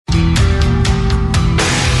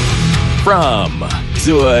From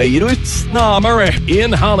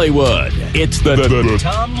in Hollywood, it's the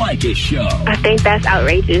Tom Leykis Show. I think that's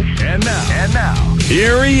outrageous. And now,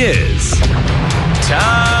 here he is,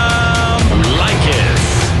 Tom Leykis.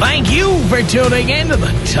 Thank you for tuning in to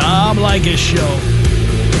the Tom Leykis Show.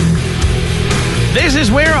 This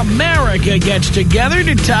is where America gets together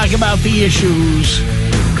to talk about the issues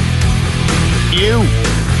you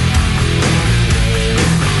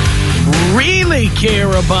really care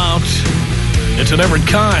about. It's a different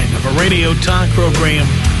kind of a radio talk program.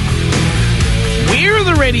 We're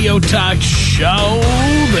the radio talk show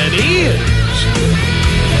that is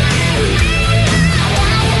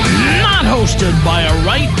not hosted by a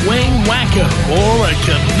right-wing wacko or a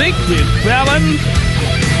convicted felon.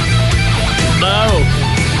 No.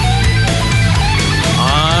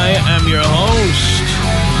 I am your host.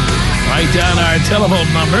 Write down our telephone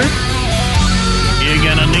number. You're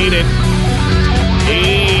gonna need it.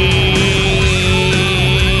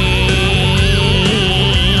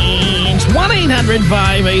 It's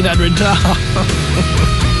 1-800-5800-TOM.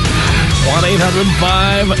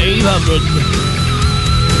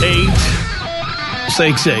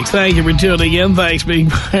 1-800-5800-866. Thank you for tuning in. Thanks for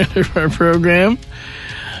being part of our program.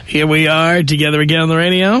 Here we are together again on the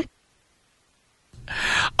radio.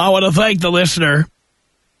 I want to thank the listener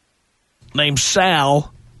named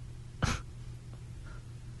Sal.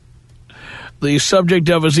 The subject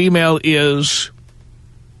of his email is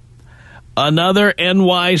another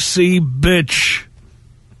NYC bitch.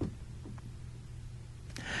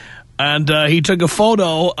 And he took a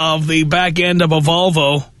photo of the back end of a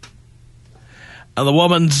Volvo. And the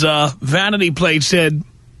woman's vanity plate said,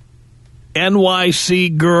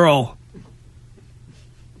 NYC girl.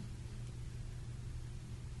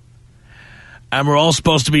 And we're all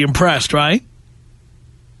supposed to be impressed, right?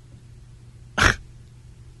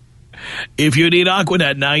 If you need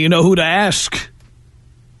Aquanet now, you know who to ask.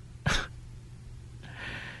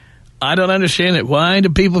 I don't understand it. Why do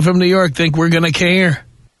people from New York think we're going to care?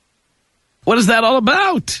 What is that all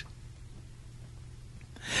about?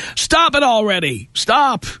 Stop it already.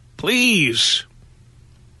 Stop, please.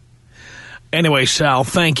 Anyway, Sal,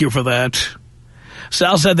 thank you for that.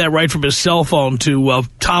 Sal said that right from his cell phone to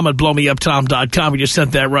tom@blowmeuptom.com. He just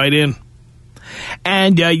sent that right in.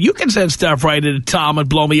 And you can send stuff right in to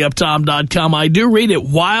tom@blowmeuptom.com. I do read it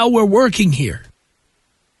while we're working here.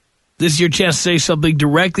 This is your chance to say something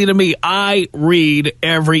directly to me. I read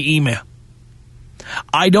every email.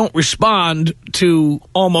 I don't respond to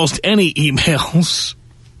almost any emails.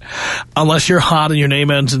 Unless you're hot and your name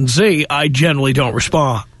ends in Z, I generally don't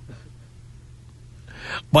respond.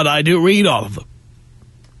 But I do read all of them.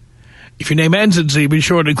 If your name ends in Z, be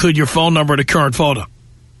sure to include your phone number and a current photo.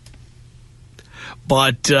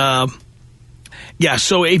 But, yeah,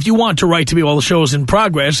 so if you want to write to me while the show is in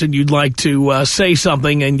progress and you'd like to say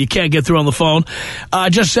something and you can't get through on the phone,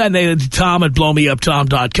 just send it to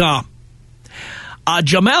tom@blowmeuptom.com.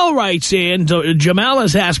 Jamel writes in. Jamel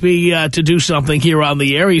has asked me to do something here on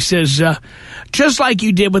the air. He says, just like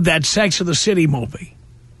you did with that Sex of the City movie,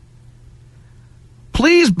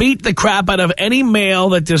 please beat the crap out of any male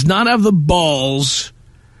that does not have the balls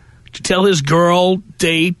to tell his girl,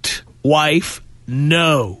 date, wife,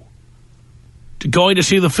 no to going to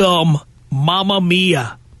see the film Mamma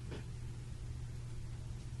Mia.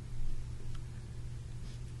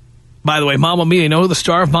 By the way, Mamma Mia, you know who the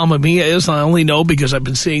star of Mamma Mia is? I only know because I've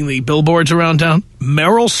been seeing the billboards around town.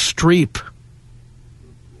 Meryl Streep.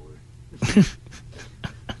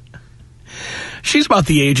 She's about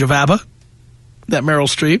the age of ABBA. That Meryl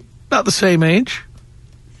Streep. About the same age.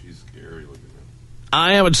 She's scary looking.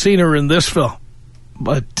 I haven't seen her in this film.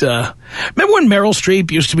 But remember when Meryl Streep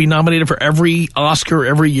used to be nominated for every Oscar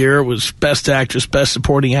every year? It was Best Actress, Best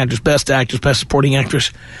Supporting Actress, Best Actress, Best Supporting Actress.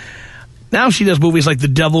 Now she does movies like The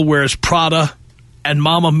Devil Wears Prada and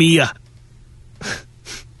Mamma Mia.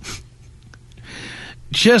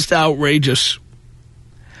 Just outrageous.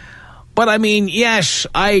 But I mean, yes,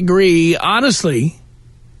 I agree. Honestly,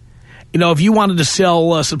 you know, if you wanted to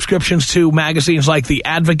sell subscriptions to magazines like The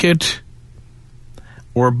Advocate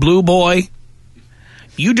or Blue Boy,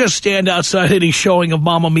 you just stand outside any showing of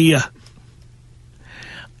Mamma Mia.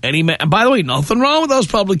 And by the way, nothing wrong with those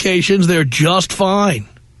publications. They're just fine.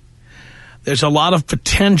 There's a lot of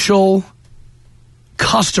potential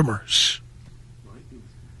customers.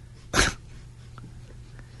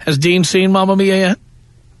 Has Dean seen Mamma Mia yet?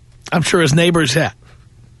 I'm sure his neighbors have.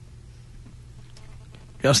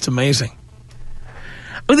 Just amazing.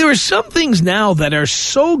 I mean, there are some things now that are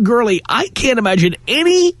so girly, I can't imagine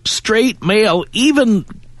any straight male even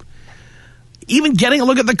getting a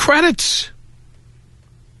look at the credits.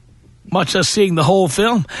 much less seeing the whole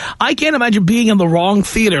film. I can't imagine being in the wrong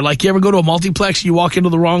theater. Like, you ever go to a multiplex and you walk into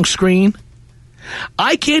the wrong screen?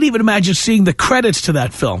 I can't even imagine seeing the credits to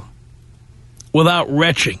that film without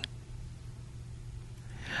retching.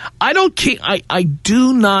 I don't care. I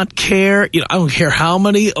do not care. You know, I don't care how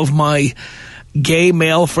many of my gay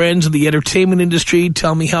male friends in the entertainment industry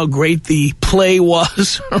tell me how great the play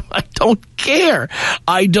was. I don't care.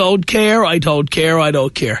 I don't care. I don't care. I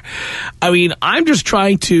don't care. I mean, I'm just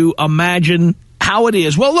trying to imagine how it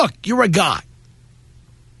is. Well, look, you're a guy.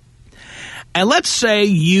 And let's say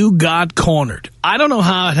you got cornered. I don't know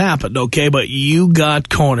how it happened, okay, but you got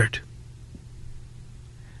cornered.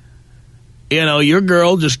 You know, your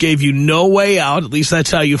girl just gave you no way out. At least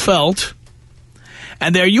that's how you felt.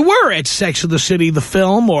 And there you were at Sex and the City, the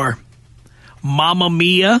film, or Mamma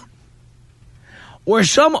Mia, or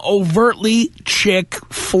some overtly chick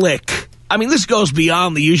flick. I mean, this goes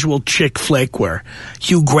beyond the usual chick flick where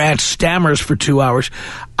Hugh Grant stammers for 2 hours.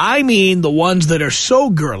 I mean the ones that are so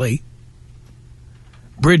girly.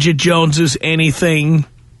 Bridget Jones's Anything.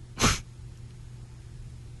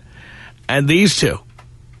 And these two,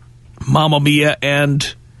 Mamma Mia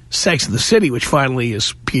and Sex and the City, which finally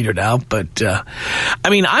is petered out. But, I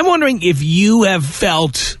mean, I'm wondering if you have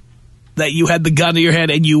felt that you had the gun to your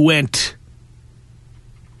head and you went.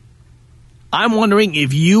 I'm wondering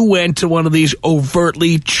if you went to one of these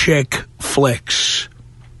overtly chick flicks.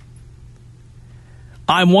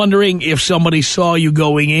 I'm wondering if somebody saw you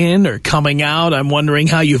going in or coming out. I'm wondering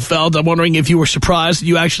how you felt. I'm wondering if you were surprised that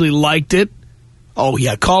you actually liked it. Oh,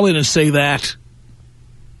 yeah, call in and say that.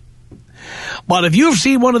 But if you've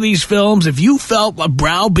seen one of these films, if you felt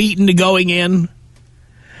browbeaten to going in,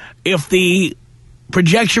 if the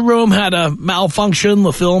projection room had a malfunction,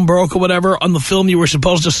 the film broke or whatever, on the film you were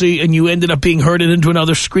supposed to see, and you ended up being herded into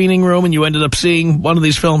another screening room and you ended up seeing one of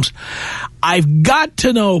these films, I've got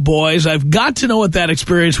to know, boys, I've got to know what that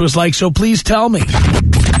experience was like, so please tell me.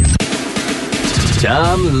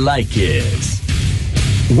 Tom Leykis.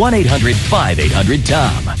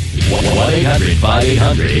 1-800-5800-TOM.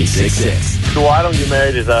 1-800-5800-866. So why I don't get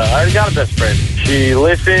married is I already got a best friend. She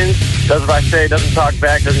listens, does what I say, doesn't talk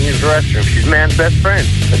back, doesn't use the restroom. She's man's best friend,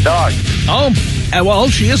 a dog. Oh, and well,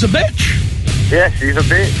 she is a bitch. Yeah, she's a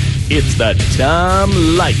bitch. It's the Tom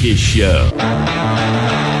Leykis Show.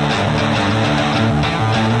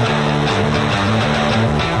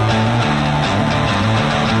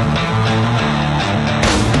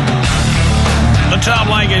 The Tom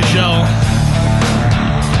Leykis Show.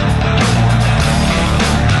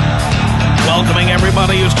 Welcoming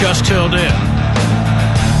everybody who's just tuned in.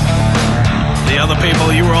 The other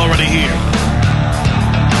people, you were already here.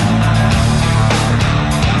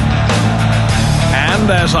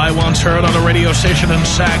 And as I once heard on a radio station in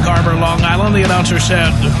Sag Harbor, Long Island, the announcer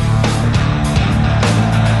said,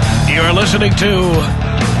 "You are listening to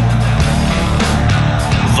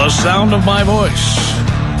the sound of my voice."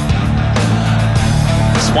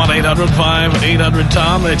 It's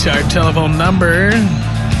 1-800-5800-TOM. That's our telephone number.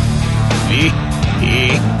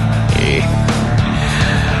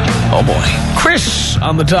 Oh, boy. Chris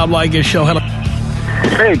on the Tom Leykis Show. Hello.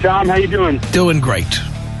 Hey, Tom. How you doing? Doing great.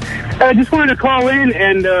 I just wanted to call in,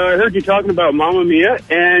 and I heard you talking about Mamma Mia,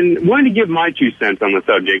 and wanted to give my 2 cents on the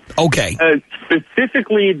subject. Okay.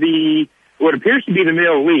 Specifically, what appears to be the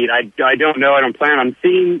male lead. I don't know. I don't plan on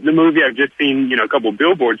seeing the movie. I've just seen, a couple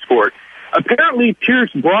billboards for it. Apparently,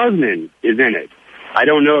 Pierce Brosnan is in it. I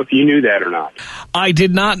don't know if you knew that or not. I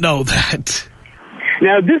did not know that.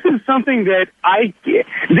 Now, this is something that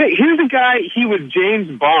here's a guy, he was James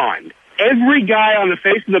Bond. Every guy on the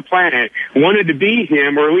face of the planet wanted to be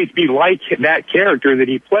him, or at least be like that character that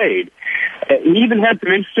he played. He even had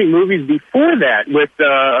some interesting movies before that with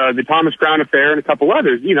the Thomas Crown Affair and a couple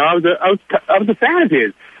others. I was a fan of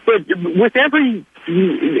his. But with after he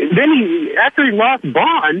lost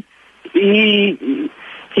Bond, he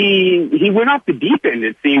went off the deep end,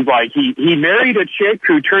 it seems like. He married a chick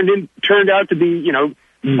who turned out to be,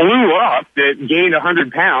 blew up, that gained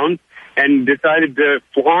 100 pounds and decided to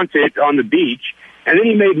flaunt it on the beach. And then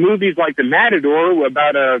he made movies like The Matador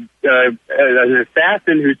about an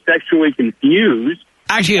assassin who's sexually confused.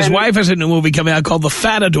 Actually, his wife has a new movie coming out called The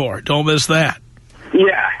Fatador. Don't miss that.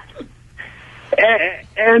 Yeah.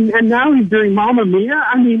 And now he's doing Mamma Mia?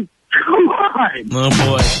 I mean, come on. Oh,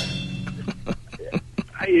 boy.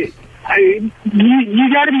 You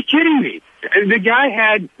got to be kidding me. The guy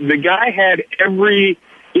had every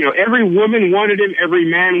woman wanted him, every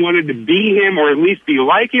man wanted to be him or at least be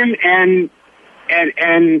like him, and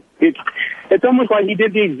it's almost like he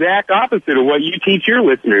did the exact opposite of what you teach your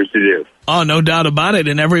listeners to do. Oh, no doubt about it,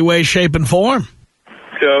 in every way, shape, and form.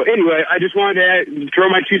 So anyway, I just wanted to throw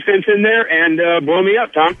my 2 cents in there and blow me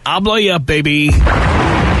up, Tom. I'll blow you up, baby.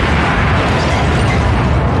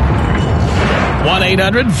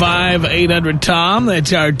 1-800-5800-TOM.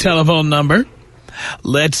 That's our telephone number.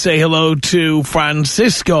 Let's say hello to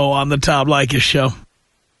Francisco on the Tom Leykis show.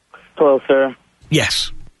 Hello, sir.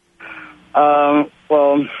 Yes. Well,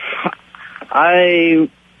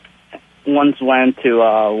 I once went to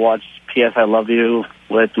watch P.S. I Love You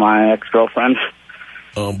with my ex-girlfriend.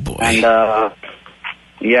 Oh, boy. And,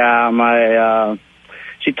 yeah,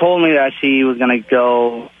 she told me that she was going to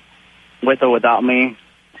go with or without me,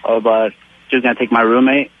 but she was going to take my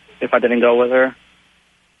roommate if I didn't go with her.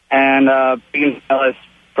 And being the jealous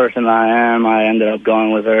person I am, I ended up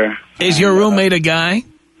going with her. Is your roommate a guy?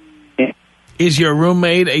 Yeah. Is your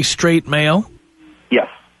roommate a straight male? Yes.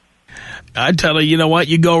 I'd tell her, you know what,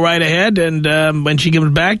 you go right ahead, and when she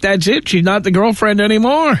comes back, that's it. She's not the girlfriend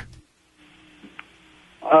anymore.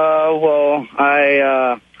 Well,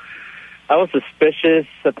 I was suspicious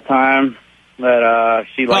at the time that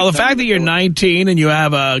she... Well, the fact that you're 19 and you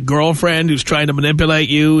have a girlfriend who's trying to manipulate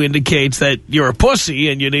you indicates that you're a pussy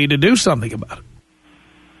and you need to do something about it.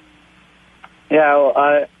 Yeah,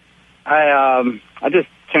 well, I just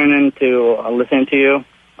tuned into listening to you.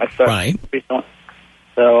 I started right. recently.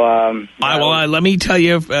 So, all right, well, let me tell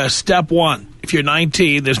you, step one. If you're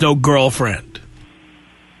 19, there's no girlfriend.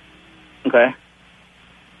 Okay.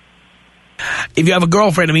 If you have a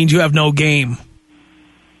girlfriend, it means you have no game.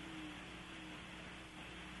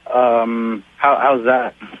 How's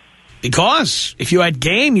that? Because if you had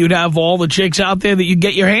game, you'd have all the chicks out there that you'd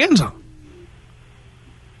get your hands on.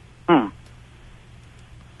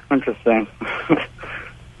 Interesting.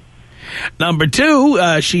 Number two,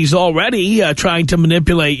 she's already trying to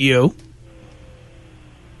manipulate you.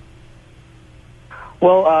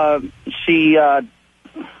 Well,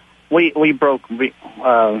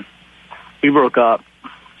 we broke up,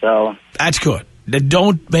 so... That's good. Then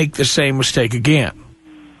don't make the same mistake again.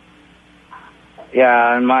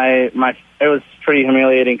 Yeah, and it was pretty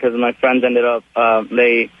humiliating because my friends ended up,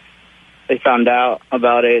 they found out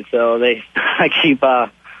about it, so they keep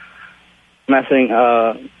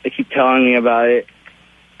they keep telling me about it,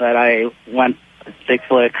 that I went to chick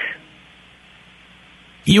flick.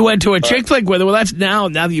 You went to a chick flick with her? Well, that's now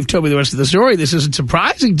that you've told me the rest of the story, this isn't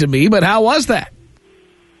surprising to me, but how was that?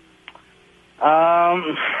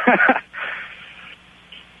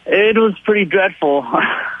 It was pretty dreadful.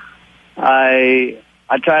 I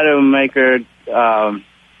tried to make her, I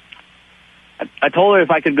told her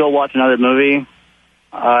if I could go watch another movie.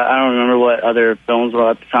 I don't remember what other films were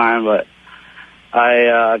at the time, but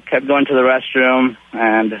I kept going to the restroom,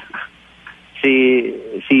 and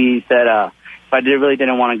she said if I really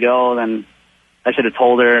didn't want to go, then I should have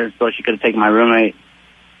told her so she could have taken my roommate.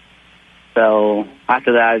 So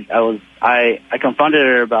after that, I confronted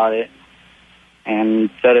her about it and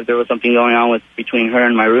said if there was something going on between her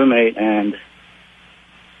and my roommate, and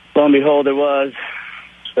lo and behold, there was.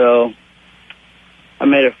 So I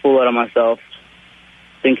made a fool out of myself,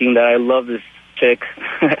 thinking that I love this chick.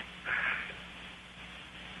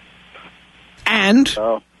 And?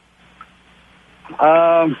 So,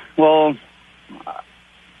 well,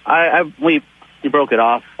 we broke it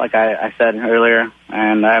off, like I said earlier,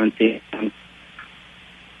 and I haven't seen him.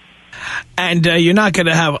 And you're not going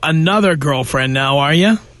to have another girlfriend now, are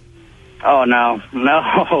you? Oh, no. I'm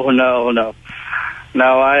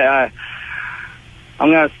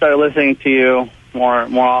going to start listening to you more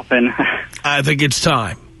often. I think it's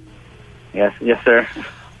time. Yes, sir.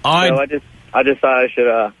 All right. So I just thought I should...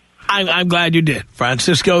 I'm glad you did.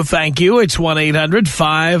 Francisco, thank you. It's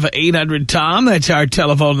 1-800-5800-TOM. That's our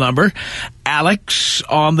telephone number. Alex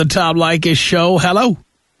on the Tom Leykis show. Hello.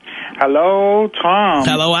 Hello, Tom.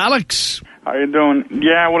 Hello, Alex. How you doing?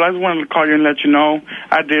 Yeah, well, I just wanted to call you and let you know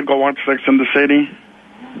I did go watch Sex and the City.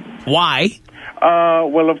 Why?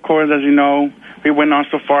 Well, of course, as you know, we went on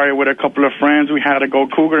safari with a couple of friends. We had to go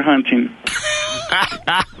cougar hunting.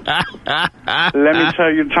 Let me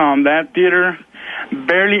tell you, Tom, that theater...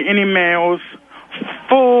 barely any males,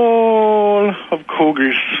 full of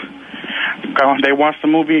cougars. They watched the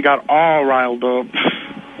movie, got all riled up.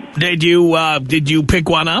 Did you pick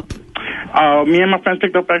one up? Me and my friends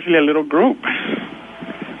picked up actually a little group.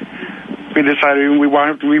 We decided we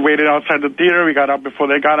waited outside the theater. We got out before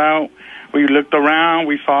they got out. We looked around.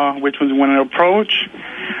 We saw which ones we wanted to approach.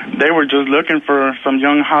 They were just looking for some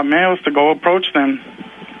young hot males to go approach them.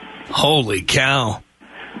 Holy cow.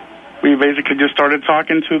 We basically just started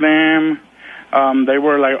talking to them. They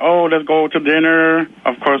were like, oh, let's go to dinner.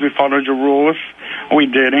 Of course, we followed your rules. We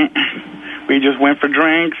didn't. We just went for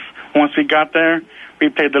drinks. Once we got there, We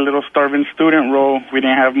played the little starving student role. We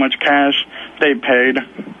didn't have much cash. They paid.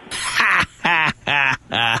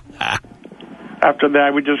 After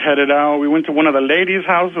that, we just headed out. We went to one of the ladies'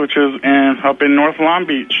 house, which is up in North Long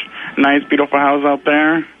Beach. Nice, beautiful house out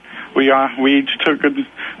there. We each took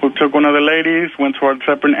one of the ladies, went to our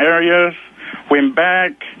separate areas, went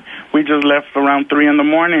back. We just left around 3 in the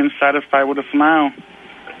morning, satisfied with a smile.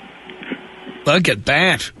 Look at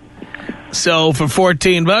that. So for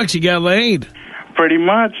 $14, you got laid. Pretty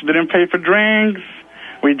much. Didn't pay for drinks.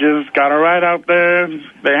 We just got a ride out there.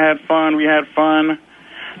 They had fun. We had fun.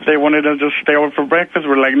 They wanted to just stay over for breakfast.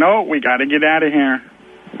 We're like, no, we got to get out of here.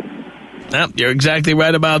 Yep, you're exactly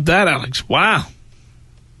right about that, Alex. Wow.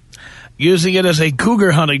 Using it as a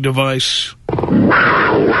cougar hunting device. It's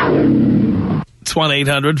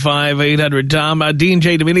 1-800-5800-TOM. Dean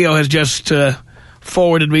J. D'Amelio has just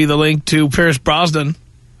forwarded me the link to Pierce Brosnan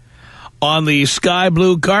on the sky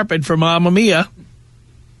blue carpet for Mamma Mia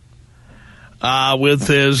with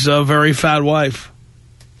his very fat wife.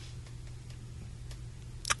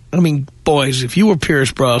 I mean, boys, if you were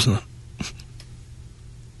Pierce Brosnan,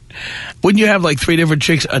 wouldn't you have like 3 different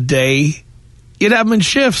chicks a day? You'd have them in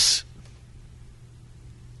shifts.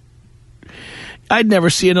 I'd never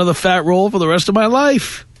see another fat roll for the rest of my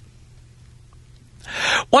life.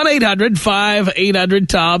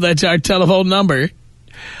 1-800-5800-TOM. That's our telephone number.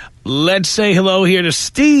 Let's say hello here to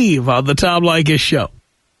Steve on the Tom Leykis show.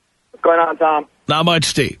 What's going on, Tom? Not much,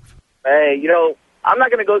 Steve. Hey, you know, I'm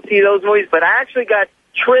not going to go see those movies, but I actually got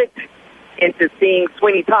tricked into seeing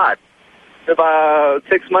Sweeney Todd about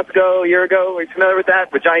 6 months ago, a year ago. Are you familiar with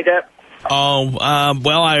that, with Johnny Depp? Oh,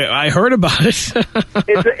 well, I heard about it.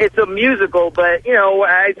 It's a musical, but, you know,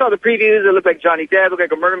 I saw the previews. It looked like Johnny Depp, it looked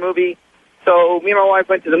like a murder movie. So me and my wife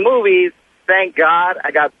went to the movies. Thank God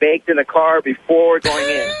I got baked in the car before going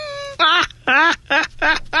in.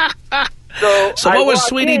 So what was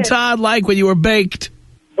Sweeney Todd like when you were baked?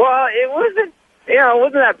 Well, it wasn't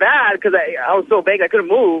that bad because I was so baked I couldn't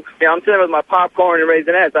move. You know, I'm sitting there with my popcorn and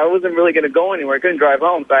Raisinets. I wasn't really going to go anywhere. I couldn't drive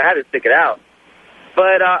home, so I had to stick it out.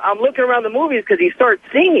 But I'm looking around the movies because he starts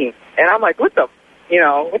singing, and I'm like, what the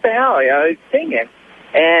hell? You know, he's singing.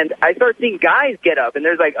 And I start seeing guys get up, and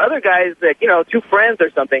there's like other guys that, you know, 2 friends or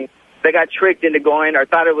something that got tricked into going or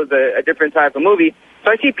thought it was a different type of movie.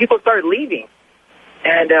 So I see people start leaving.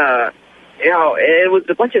 And, you know, it was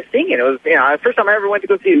a bunch of singing. It was, you know, the first time I ever went to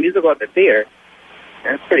go see a musical at the theater.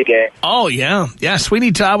 That's pretty gay. Oh, yeah. Yeah,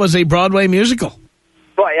 Sweeney Todd was a Broadway musical.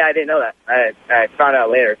 Well, yeah, I didn't know that. I found out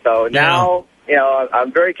later. So now, you know,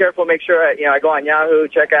 I'm very careful. Make sure, I go on Yahoo,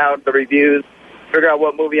 check out the reviews, figure out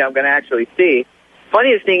what movie I'm going to actually see.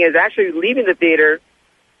 Funniest thing is actually leaving the theater,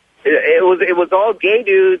 it was all gay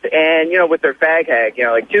dudes and, you know, with their fag hag, you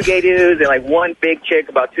know, like 2 gay dudes and like 1 big chick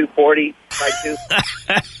about 240, like 2.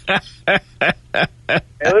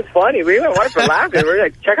 It was funny. We and my wife were laughing. We were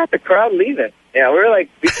like, check out the crowd leaving. You know,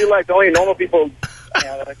 we feel like the only normal people, you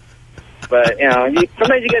know, like, but, you know,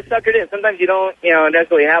 sometimes you get suckered in. Sometimes you don't, you know,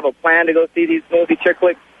 necessarily have a plan to go see these movie chick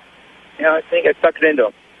flicks. You know, I think I get suckered into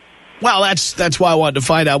them. Well, that's why I wanted to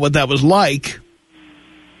find out what that was like.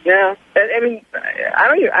 Yeah, I mean,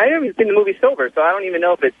 I haven't even seen the movie sober, so I don't even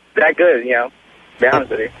know if it's that good, you know, to be honest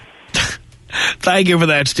with you. Thank you for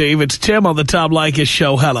that, Steve. It's Tim on the Tom Leykis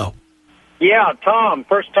show. Hello. Yeah, Tom,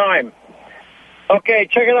 first time. Okay,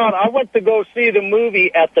 check it out. I went to go see the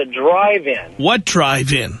movie at the drive-in. What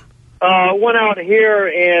drive-in? Went out here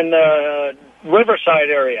in Riverside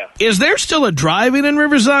area. Is there still a drive-in in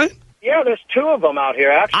Riverside? Yeah, there's 2 of them out here,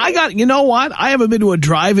 actually. You know what? I haven't been to a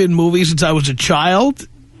drive-in movie since I was a child.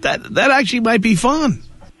 That actually might be fun.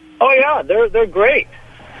 Oh, yeah, they're great.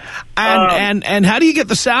 And how do you get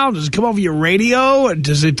the sound? Does it come over your radio? Or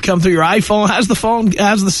does it come through your iPhone? How's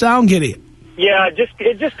the sound get in? Yeah,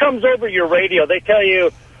 it just comes over your radio. They tell you,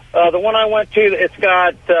 the one I went to, it's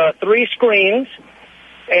got 3 screens,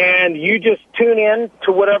 and you just tune in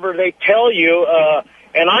to whatever they tell you.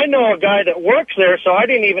 And I know a guy that works there, so I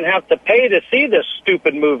didn't even have to pay to see this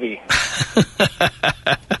stupid movie.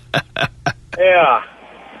 Yeah.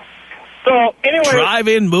 So, anyway.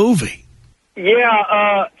 Drive-in movie.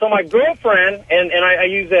 Yeah, so my girlfriend, and I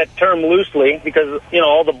use that term loosely because, you know,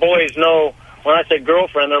 all the boys know when I say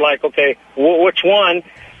girlfriend, they're like, okay, which one?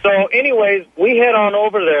 So, anyways, we head on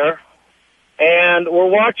over there, and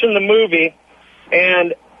we're watching the movie,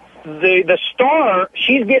 and the star,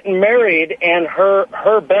 she's getting married, and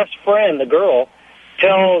her best friend, the girl,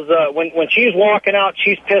 tells, when she's walking out,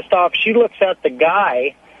 she's pissed off. She looks at the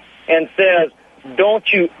guy and says, don't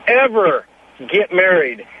you ever get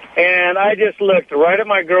married. And I just looked right at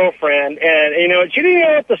my girlfriend, and, you know, she didn't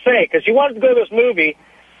know what to say, because she wanted to go to this movie,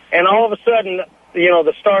 and all of a sudden,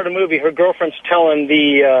 the start of the movie, her girlfriend's telling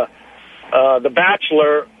the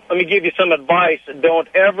bachelor, let me give you some advice, don't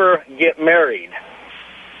ever get married.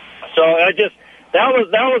 So that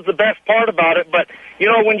was the best part about it. But,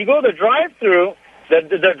 when you go to the drive-thru,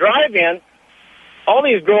 the drive-in, all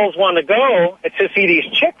these girls want to go to see these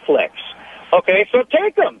chick flicks. Okay, so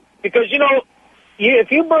take them. Because,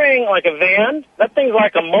 if you bring, like, a van, that thing's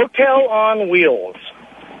like a motel on wheels.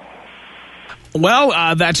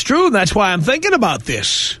 Well, that's true. That's why I'm thinking about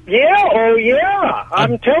this. Yeah, oh, yeah.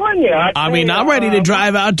 I'm telling you. I'm ready to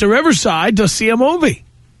drive out to Riverside to see a movie.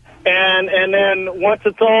 And then once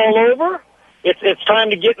it's all over, it's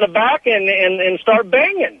time to get in the back and start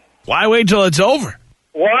banging. Why wait till it's over?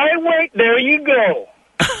 Why wait? There you go.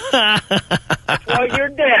 That's why you're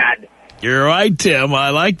dad. You're right, Tim.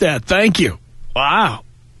 I like that. Thank you. Wow.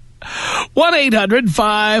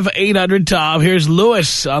 1-800-5800-TOM. Here's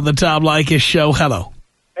Lewis on the Tom Leykis Show. Hello.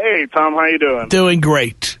 Hey, Tom, how you doing? Doing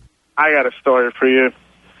great. I got a story for you.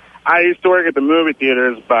 I used to work at the movie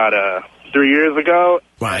theaters about 3 years ago.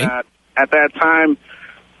 Right. At that time,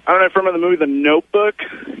 I don't know if you remember the movie The Notebook.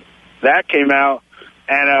 That came out,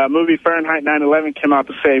 and movie Fahrenheit 9/11 came out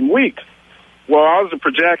the same week. Well, I was a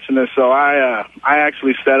projectionist, so I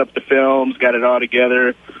actually set up the films, got it all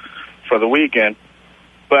together for the weekend.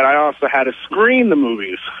 But I also had to screen the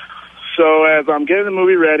movies. So as I'm getting the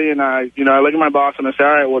movie ready, and I look at my boss and I say,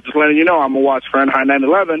 all right, well, just letting you know, I'm going to watch Fahrenheit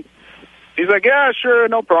 9/11. He's like, yeah, sure,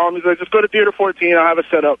 no problem. He's like, just go to Theater 14. I'll have it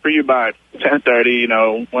set up for you by 10:30,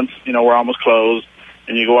 once, we're almost closed,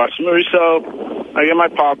 and you go watch the movie. So I get my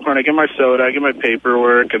popcorn, I get my soda, I get my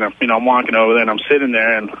paperwork, and I'm walking over there, and I'm sitting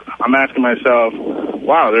there, and I'm asking myself,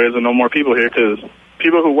 wow, there isn't no more people here, because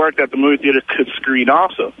people who worked at the movie theater could screen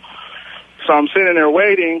also. So I'm sitting there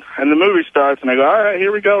waiting, and the movie starts, and I go, all right,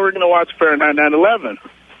 here we go. We're going to watch Fahrenheit 9/11.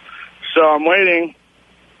 So I'm waiting.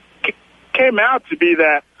 Came out to be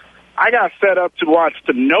that I got set up to watch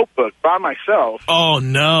The Notebook by myself. Oh,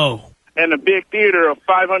 no. In a big theater of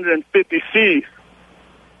 550 seats.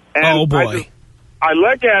 And oh, boy. I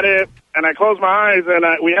look at it, and I close my eyes, and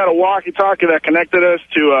we had a walkie-talkie that connected us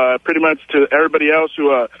to pretty much to everybody else who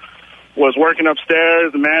was working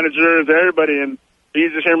upstairs, the managers, everybody, and you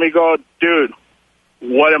just hear me go, dude,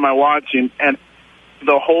 what am I watching? And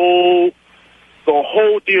the whole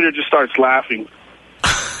theater just starts laughing.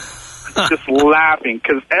 Just laughing,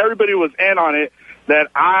 because everybody was in on it that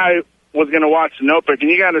I was going to watch The Notebook. And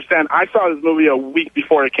you got to understand, I saw this movie a week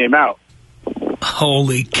before it came out.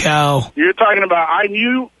 Holy cow. You're talking about, I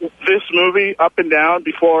knew this movie up and down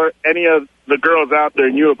before any of the girls out there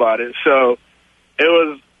knew about it. So it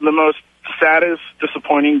was the most saddest,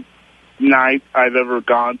 disappointing night I've ever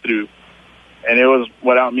gone through, and it was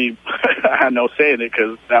without me. I had no say in it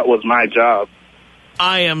because that was my job.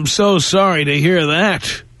 I am so sorry to hear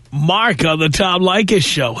that. Mark on the Tom Leykis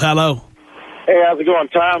Show. Hello. Hey, how's it going,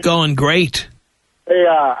 Tom? Going great. Hey,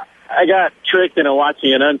 I got tricked into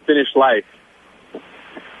watching An Unfinished Life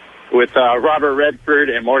with Robert Redford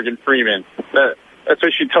and Morgan Freeman. That's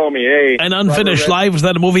what she told me. Hey, An Unfinished Life, was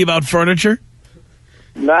that a movie about furniture?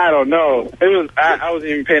 No, I don't know. It was. I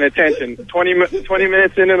wasn't even paying attention. 20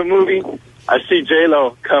 minutes into the movie, I see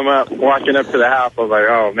J-Lo come up, walking up to the house. I was like,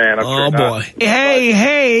 oh, man. Oh, boy.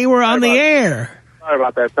 Hey, we're on the air. Sorry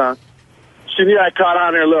about that, Tom. She knew I caught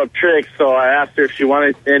on her little trick, so I asked her if she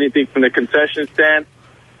wanted anything from the concession stand.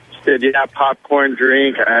 She said, yeah, popcorn,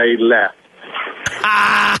 drink. I left.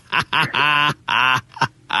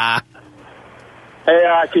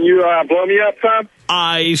 Hey, can you blow me up, Tom?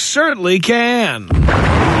 I certainly can.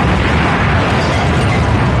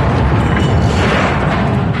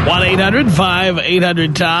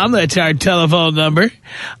 1-800-5800-TOM. That's our telephone number.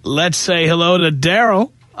 Let's say hello to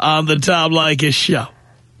Daryl on the Tom Leykis Show.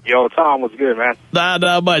 Yo, Tom, what's good, man? Not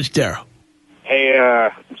much, Daryl. Hey,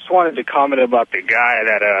 just wanted to comment about the guy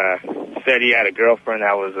that said he had a girlfriend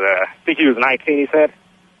that was, I think he was 19, he said?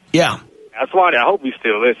 Yeah. I hope he's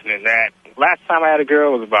still listening. That last time I had a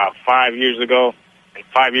girl was about 5 years ago, and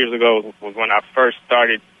 5 years ago was when I first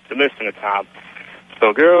started to listen to Tom.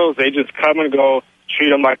 So girls, they just come and go, treat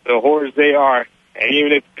them like the whores they are, and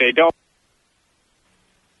even if they don't,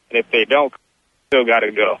 still got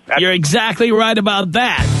to go. You're exactly right about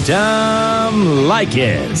that. Tom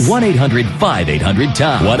Leykis.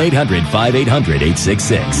 1-800-5800-TOM.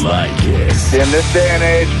 1-800-5800-866. Leykis. In this day and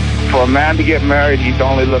age, for a man to get married, he's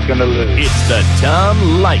only looking to lose. It's the Tom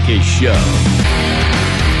Leykis Show.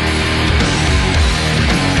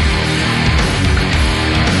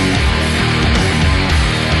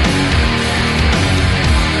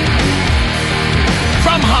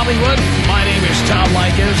 From Hollywood, my name is Tom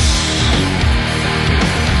Leykis.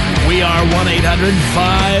 We are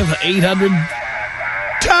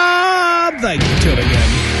Tom, thank you for tuning in.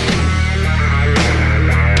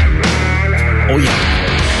 Oh, yeah.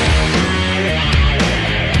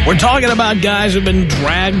 We're talking about guys who've been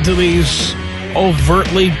dragged to these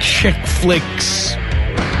overtly chick flicks.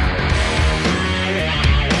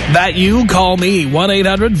 That you, call me,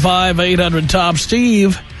 1-800-5800-TOM.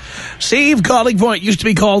 Steve calling for it used to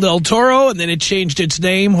be called El Toro, and then it changed its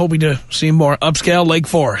name, hoping to see more upscale. Lake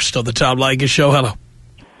Forest on the Tom Leykis Show. Hello.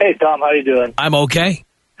 Hey, Tom, how you doing? I'm okay.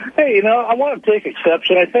 Hey, you know, I want to take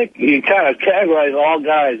exception. I think you kind of categorize all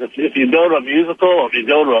guys. If you go to a musical or if you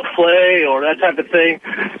go to a play or that type of thing,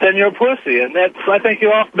 then you're a pussy. And that's, I think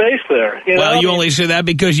you're off base there. Well, you only say that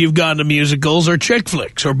because you've gone to musicals or chick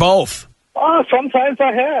flicks or both. Oh, sometimes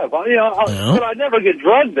I have. But I never get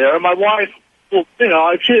drugged there. My wife, well,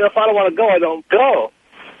 if I don't want to go, I don't go.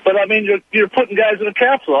 But, I mean, you're putting guys in a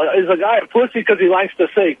capsule. Is a guy a pussy because he likes to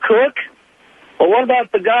say cook? Well, what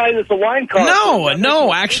about the guy that's a wine connoisseur?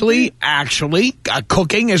 No, actually,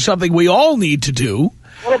 cooking is something we all need to do.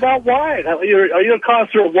 What about wine? Are you a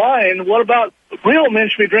connoisseur of wine? What about real men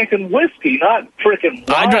should be drinking whiskey, not freaking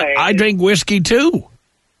wine? I drink whiskey, too.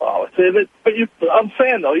 Oh, see, but I'm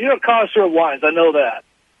saying, though, you're a connoisseur of wines. I know that.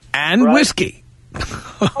 And right? Whiskey.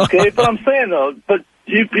 Okay, but I'm saying, though, but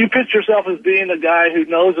you pitch yourself as being a guy who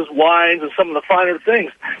knows his wines and some of the finer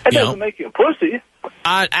things. That doesn't make you a pussy.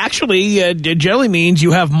 Actually, it generally means you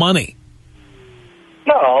have money.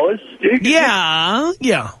 No, yeah.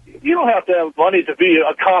 You don't have to have money to be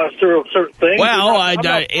a connoisseur of certain things. Well,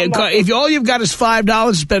 if all you've got is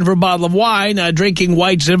 $5 to spend for a bottle of wine, drinking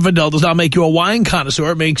White Zinfandel does not make you a wine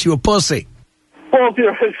connoisseur. It makes you a pussy. Well, if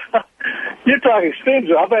you're talking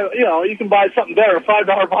expensive, I bet you can buy something better, a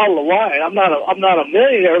 $5 bottle of wine. I'm not a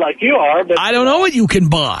millionaire like you are, but I don't know what you can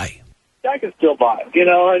buy. I can still buy it,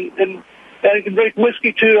 and you can drink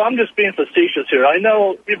whiskey too. I'm just being facetious here. I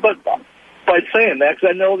know, but by saying that, because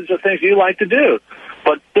I know these are things you like to do.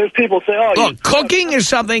 But there's people say, oh... Look, cooking is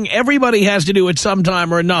something everybody has to do at some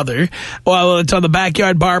time or another. Well, it's on the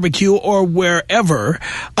backyard barbecue or wherever.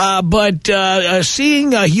 But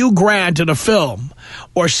seeing Hugh Grant in a film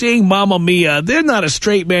or seeing Mamma Mia, they're not a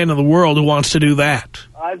straight man in the world who wants to do that.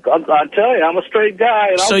 I tell you, I'm a straight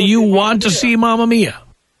guy. And so you want to see Mamma Mia?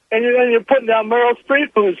 And you're putting down Meryl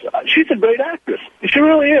Streep, she's a great actress. She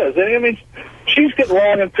really is. I mean, she's getting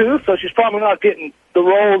long in tooth, so she's probably not getting the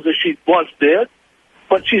roles that she once did.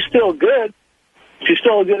 But she's still good. She's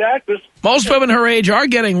still a good actress. Most women her age are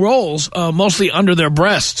getting roles, mostly under their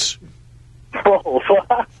breasts. Oh, well,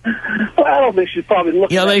 I don't think she's probably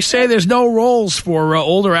looking at they say there's no roles for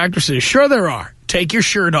older actresses. Sure there are. Take your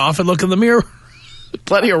shirt off and look in the mirror.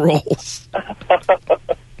 Plenty of roles.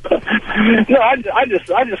 No, I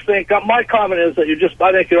just think, my comment is that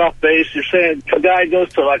I think you're off base. You're saying a guy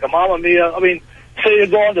goes to like a Mamma Mia. I mean, say you're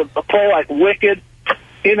going to a play like Wicked,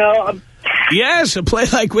 Yes, a play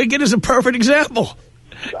like Wicked is a perfect example.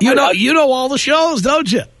 You know all the shows,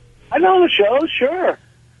 don't you? I know the shows, sure.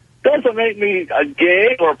 Doesn't make me a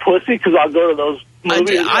gay or a pussy because I'll go to those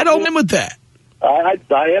movies. I don't mean with that. I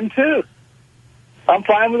am too. I'm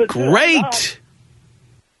fine with it. Great.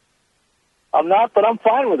 I'm not, but I'm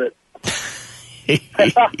fine with it.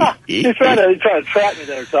 You're trying to trap me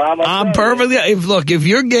there, Tom. I'm perfectly... If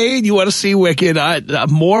you're gay and you want to see Wicked,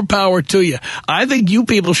 more power to you. I think you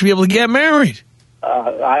people should be able to get married.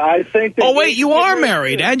 I think... Oh, wait, you are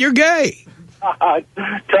married and you're gay. Tom,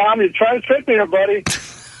 you're trying to trick me here, buddy.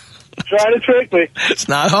 Trying to trick me. It's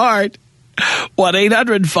not hard.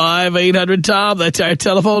 1-800-5800-TOM. That's our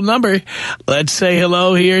telephone number. Let's say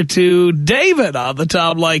hello here to David on the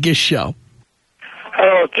Tom Leykis Show.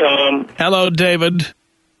 Hello, Tom. Hello, David.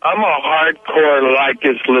 I'm a hardcore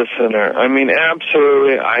Leykis listener. I mean,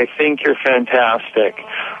 absolutely, I think you're fantastic.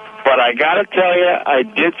 But I got to tell you, I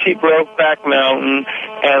did see Brokeback Mountain,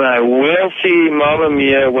 and I will see Mamma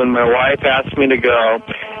Mia when my wife asks me to go.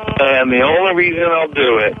 And the only reason I'll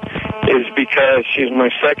do it is because she's my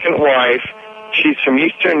second wife. She's from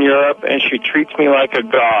Eastern Europe, and she treats me like a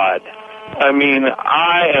god. I mean,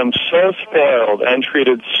 I am so spoiled and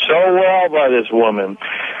treated so well by this woman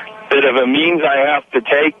that if it means I have to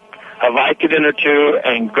take a Vicodin or two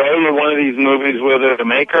and go to one of these movies with her to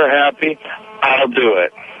make her happy, I'll do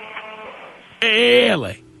it.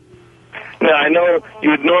 Really? Now, I know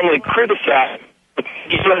you would normally criticize, but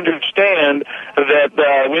you understand that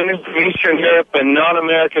women from Eastern Europe and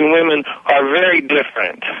non-American women are very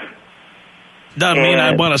different. Doesn't mean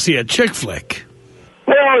I want to see a chick flick.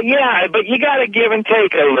 Well, yeah, but you got to give and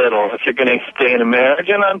take a little if you're going to stay in a marriage.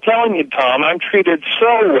 And I'm telling you, Tom, I'm treated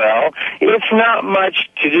so well. It's not much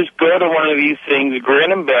to just go to one of these things,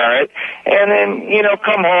 grin and bear it, and then,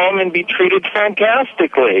 come home and be treated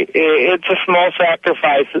fantastically. It's a small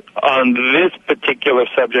sacrifice on this particular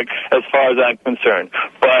subject as far as I'm concerned.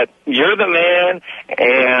 But you're the man,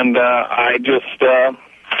 and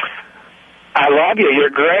I love you. You're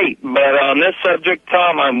great. But on this subject,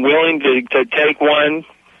 Tom, I'm willing to take one.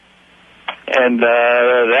 And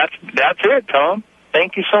that's it, Tom.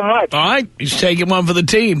 Thank you so much. All right. He's taking one for the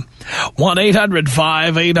team.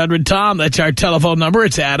 1-800-5800-TOM. That's our telephone number.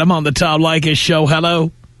 It's Adam on the Tom Leykis Show.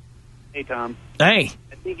 Hello. Hey, Tom. Hey.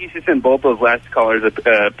 I think you should send both those last callers a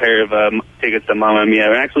pair of tickets to Mamma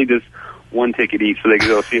Mia. Or actually, just one ticket each so they can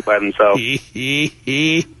go see it by themselves. Anyways,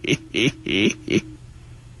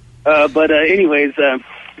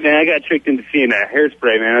 man, I got tricked into seeing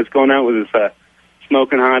Hairspray, man. I was going out with this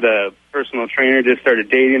smoking hot personal trainer, just started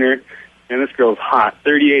dating her, and this girl's hot,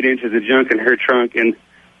 38 inches of junk in her trunk, and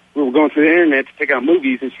we were going through the internet to pick out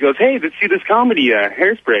movies, and she goes, hey, let's see this comedy,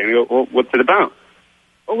 Hairspray. And I go, well, what's it about?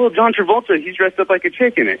 Oh, well, John Travolta, he's dressed up like a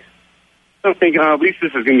chick in it. So I'm thinking, at least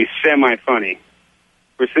this is going to be semi-funny.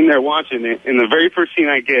 We're sitting there watching it, and the very first scene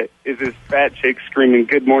I get is this fat chick screaming,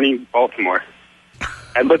 good morning, Baltimore.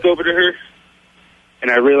 I look over to her,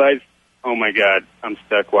 and I realize, oh, my God, I'm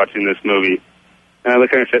stuck watching this movie. And I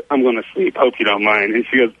look at her and said, I'm going to sleep. Hope you don't mind. And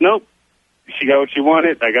she goes, nope. She got what she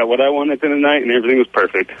wanted. I got what I wanted in the night, and everything was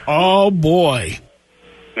perfect. Oh, boy.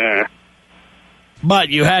 Yeah. But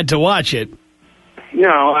you had to watch it.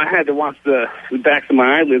 No, I had to watch the backs of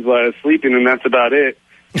my eyelids while I was sleeping, and that's about it.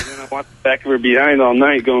 And then I watched the back of her behind all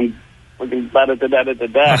night going, fucking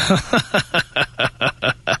da-da-da-da-da-da.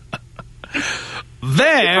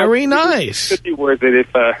 Very nice. It could be worth it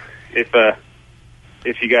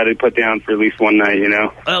if you got to put down for at least one night,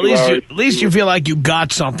 At least you feel like you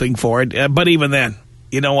got something for it. But even then,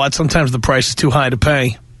 you know what? Sometimes the price is too high to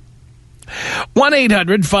pay.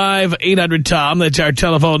 1-800-5800-TOM. That's our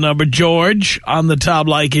telephone number. George on the Tom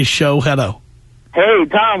Leykis Show. Hello. Hey,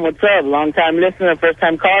 Tom. What's up? Long-time listener,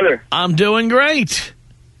 first-time caller. I'm doing great.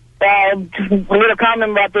 A little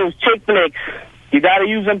comment about those chick flicks. You got to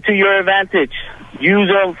use them to your advantage. Use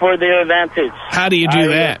them for their advantage. How do you do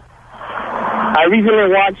that? I recently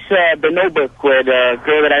watched The Notebook with a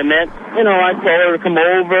girl that I met. I told her to come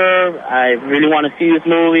over. I really want to see this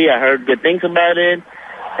movie. I heard good things about it.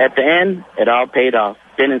 At the end, it all paid off.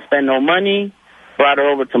 Didn't spend no money. Brought her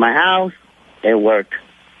over to my house. It worked.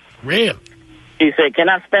 Really? She said, can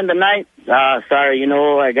I spend the night? Sorry,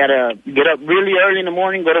 I got to get up really early in the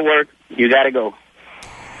morning, go to work. You got to go.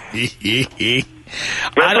 Just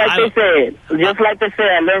like they say,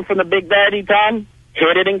 I learned from the Big Daddy, Tom.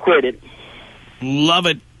 Hit it and quit it. Love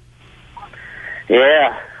it.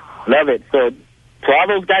 Yeah, love it. So to all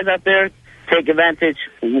those guys out there, take advantage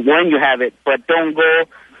when you have it, but don't get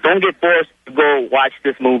forced to go watch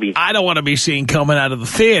this movie. I don't want to be seen coming out of the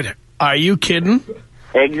theater. Are you kidding?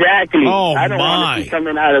 Exactly. Oh, I don't want to be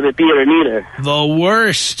coming out of the theater neither. The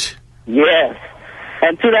worst. Yes.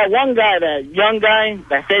 And to that one guy, that young guy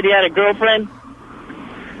that said he had a girlfriend,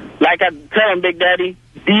 like I tell him, Big Daddy,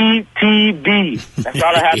 DTB. That's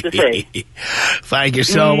all I have to say. Thank you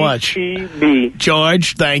so much. DTB.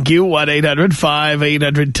 George, thank you.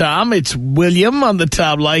 1-800-5800-TOM. It's William on the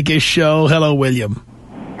Tom Leykis Show. Hello, William.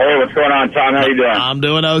 Hey, what's going on, Tom? How you doing? I'm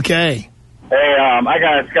doing okay. Hey,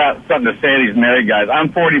 I got something to say to these married guys.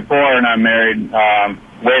 I'm 44 and I'm married.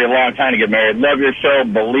 Waited a long time to get married. Love your show,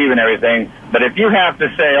 believe in everything. But if you have to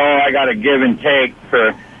say, oh, I got to give and take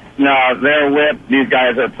for... No, they're whipped. These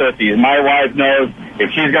guys are pussies. My wife knows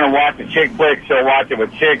if she's going to watch a chick flick, she'll watch it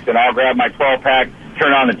with chicks, and I'll grab my 12-pack,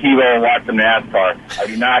 turn on the TiVo, and watch some NASCAR. I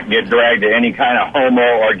do not get dragged to any kind of homo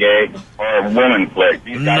or gay or woman flick.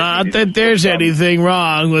 Not that there's anything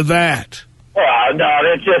wrong with that. Well, no,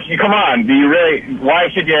 it's just, come on. Do you really, why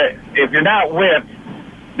should you, if you're not whipped,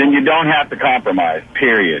 then you don't have to compromise,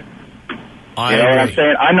 period. I agree. What I'm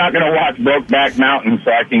saying? I'm not going to watch Brokeback Mountain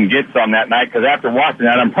so I can get some that night, because after watching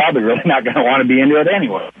that, I'm probably really not going to want to be into it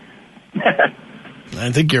anyway.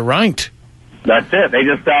 I think you're right. That's it. They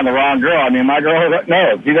just found the wrong girl. I mean, my girl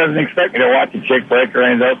knows. She doesn't expect me to watch a chick flick or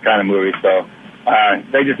any of those kind of movies, so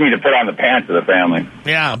they just need to put on the pants of the family.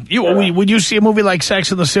 Yeah. Would you see a movie like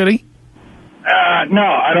Sex and the City? No,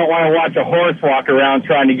 I don't want to watch a horse walk around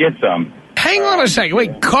trying to get some. Hang on a second.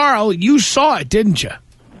 Wait, Carl, you saw it, didn't you?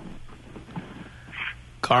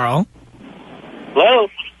 Carl? Hello?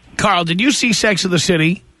 Carl, did you see Sex and the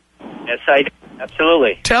City? Yes, I did.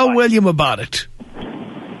 Absolutely. Tell William about it.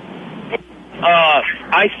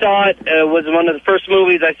 I saw it. It was one of the first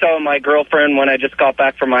movies I saw with my girlfriend when I just got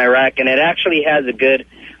back from Iraq, and it actually has a good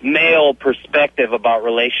male perspective about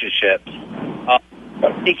relationships.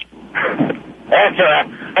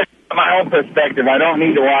 That's my own perspective. I don't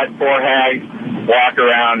need to watch four hags walk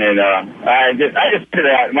around, and I just do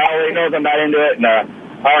that. My old lady knows I'm not into it, and I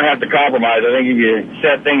don't have to compromise. I think if you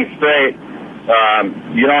set things straight,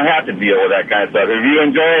 you don't have to deal with that kind of stuff. If you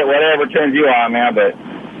enjoy it, whatever turns you on, man, but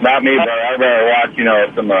not me, but I'd rather watch,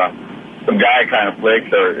 some guy kind of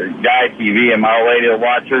flicks or guy TV, and my old lady will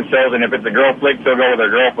watch her shows, and if it's a girl flick, she'll go with her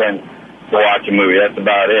girlfriend to watch a movie. That's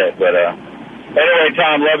about it. But anyway,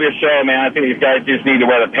 Tom, love your show, man. I think these guys just need to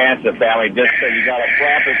wear the pants of the family. Just so you got to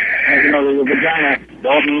flap it, the vagina.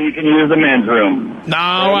 Don't mean you can use the men's room.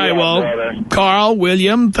 All right, well, Carl,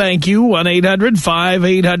 William, thank you.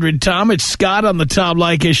 1-800-5800-TOM. It's Scott on the Tom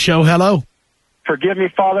Leykis Show. Hello. Forgive me,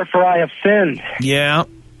 Father, for I have sinned. Yeah.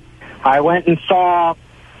 I went and saw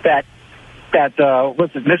that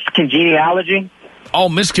what's it, Miss Congeniality? Oh,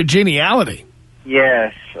 Miss Congeniality.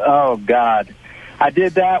 Yes. Oh, God. I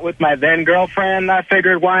did that with my then girlfriend. I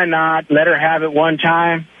figured, why not? Let her have it one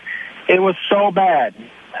time. It was so bad.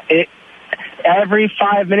 Every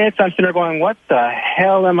 5 minutes, I'm sitting there going, what the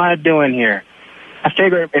hell am I doing here? I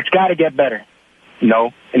figured it's got to get better.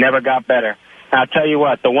 No, it never got better. And I'll tell you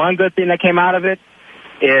what, the one good thing that came out of it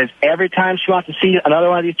is every time she wants to see another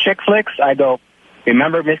one of these chick flicks, I go,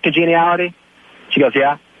 remember Miss Congeniality? She goes,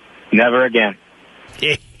 yeah, never again.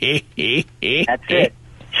 That's it.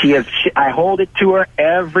 I hold it to her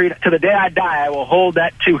to the day I die, I will hold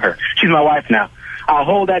that to her. She's my wife now. I'll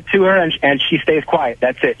hold that to her, and she stays quiet.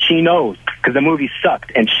 That's it. She knows, because the movie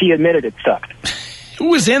sucked, and she admitted it sucked. Who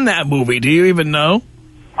was in that movie? Do you even know?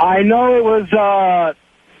 I know it was, oh,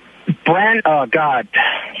 God.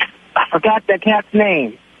 I forgot that cat's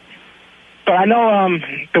name. But I know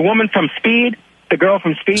the woman from Speed, the girl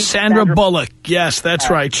from Speed. Sandra Bullock. Yes, that's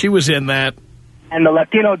right. She was in that. And the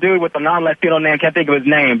Latino dude with the non-Latino name, can't think of his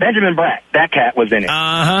name. Benjamin Bratt. That cat was in it.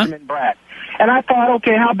 Uh-huh. Benjamin Bratt. And I thought,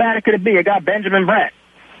 okay, how bad could it be? It got Benjamin Bratt.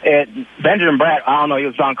 Benjamin Bratt, I don't know, he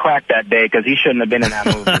was on crack that day because he shouldn't have been in that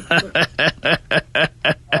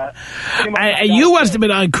movie. You must have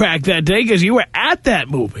been on crack that day because you were at that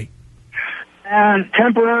movie. And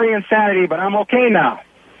temporary insanity, but I'm okay now.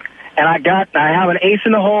 And I have an ace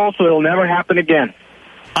in the hole, so it'll never happen again.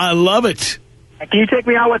 I love it. Can you take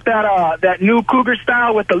me out with that new Cougar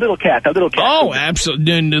style with the little cat? Oh,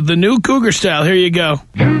 absolutely. The new Cougar style. Here you go.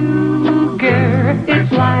 Cougar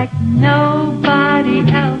is like nobody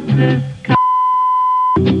else's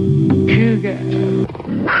Cougar.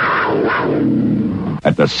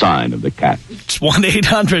 At the sign of the cat. It's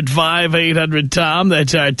 1-800-5800-TOM.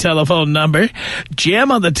 That's our telephone number.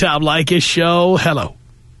 Jim on the Tom Leykis Show. Hello.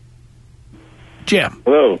 Jim.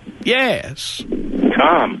 Hello. Yes.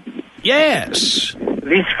 Tom. Yes.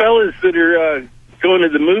 These fellas that are going to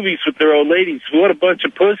the movies with their old ladies, what a bunch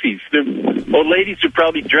of pussies. Their old ladies are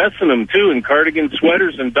probably dressing them, too, in cardigan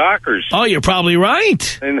sweaters and dockers. Oh, you're probably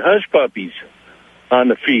right. And hush puppies on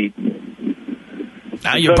the feet.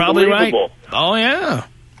 Now, you're probably right. Oh, yeah.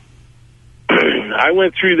 I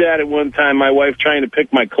went through that at one time, my wife trying to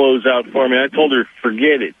pick my clothes out for me. I told her,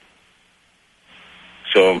 forget it.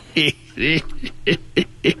 So,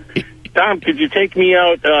 Tom, could you take me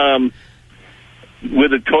out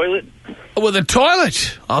with a toilet? With a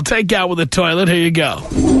toilet? I'll take you out with a toilet. Here you go.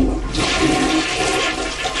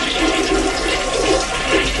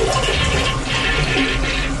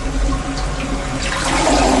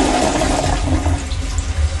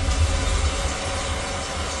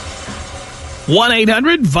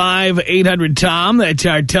 1-800-5800-TOM. That's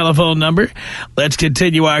our telephone number. Let's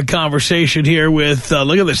continue our conversation here with,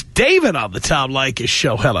 look at this, David on the Tom Leykis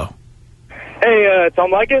Show. Hello. Hey,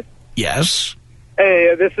 Tom Leykis? Yes.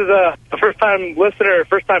 Hey, this is a first-time listener,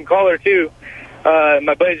 first-time caller, too.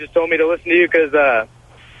 My buddy just told me to listen to you because I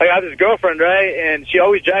got this girlfriend, right? And she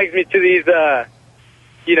always drags me to these,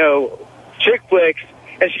 chick flicks,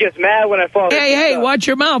 and she gets mad when I fall asleep. Hey, watch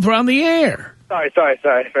your mouth. We're on the air. Sorry. I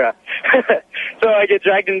forgot. So I get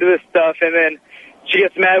dragged into this stuff, and then she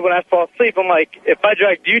gets mad when I fall asleep. I'm like, if I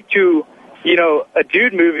dragged you to, a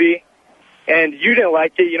dude movie, and you didn't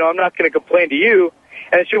like it, I'm not going to complain to you.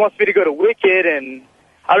 And she wants me to go to Wicked, and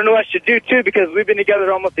I don't know what I should do, too, because we've been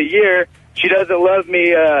together almost a year. She doesn't love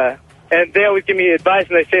me, and they always give me advice,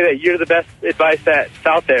 and they say that you're the best advice that's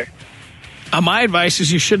out there. My advice is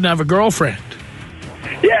you shouldn't have a girlfriend.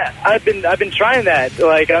 Yeah, I've been trying that.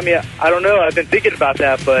 I don't know. I've been thinking about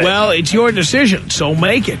that, but... Well, it's your decision, so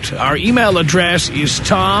make it. Our email address is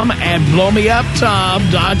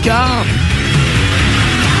tom@blowmeuptom.com.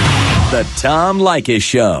 The Tom Leykis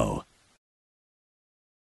Show.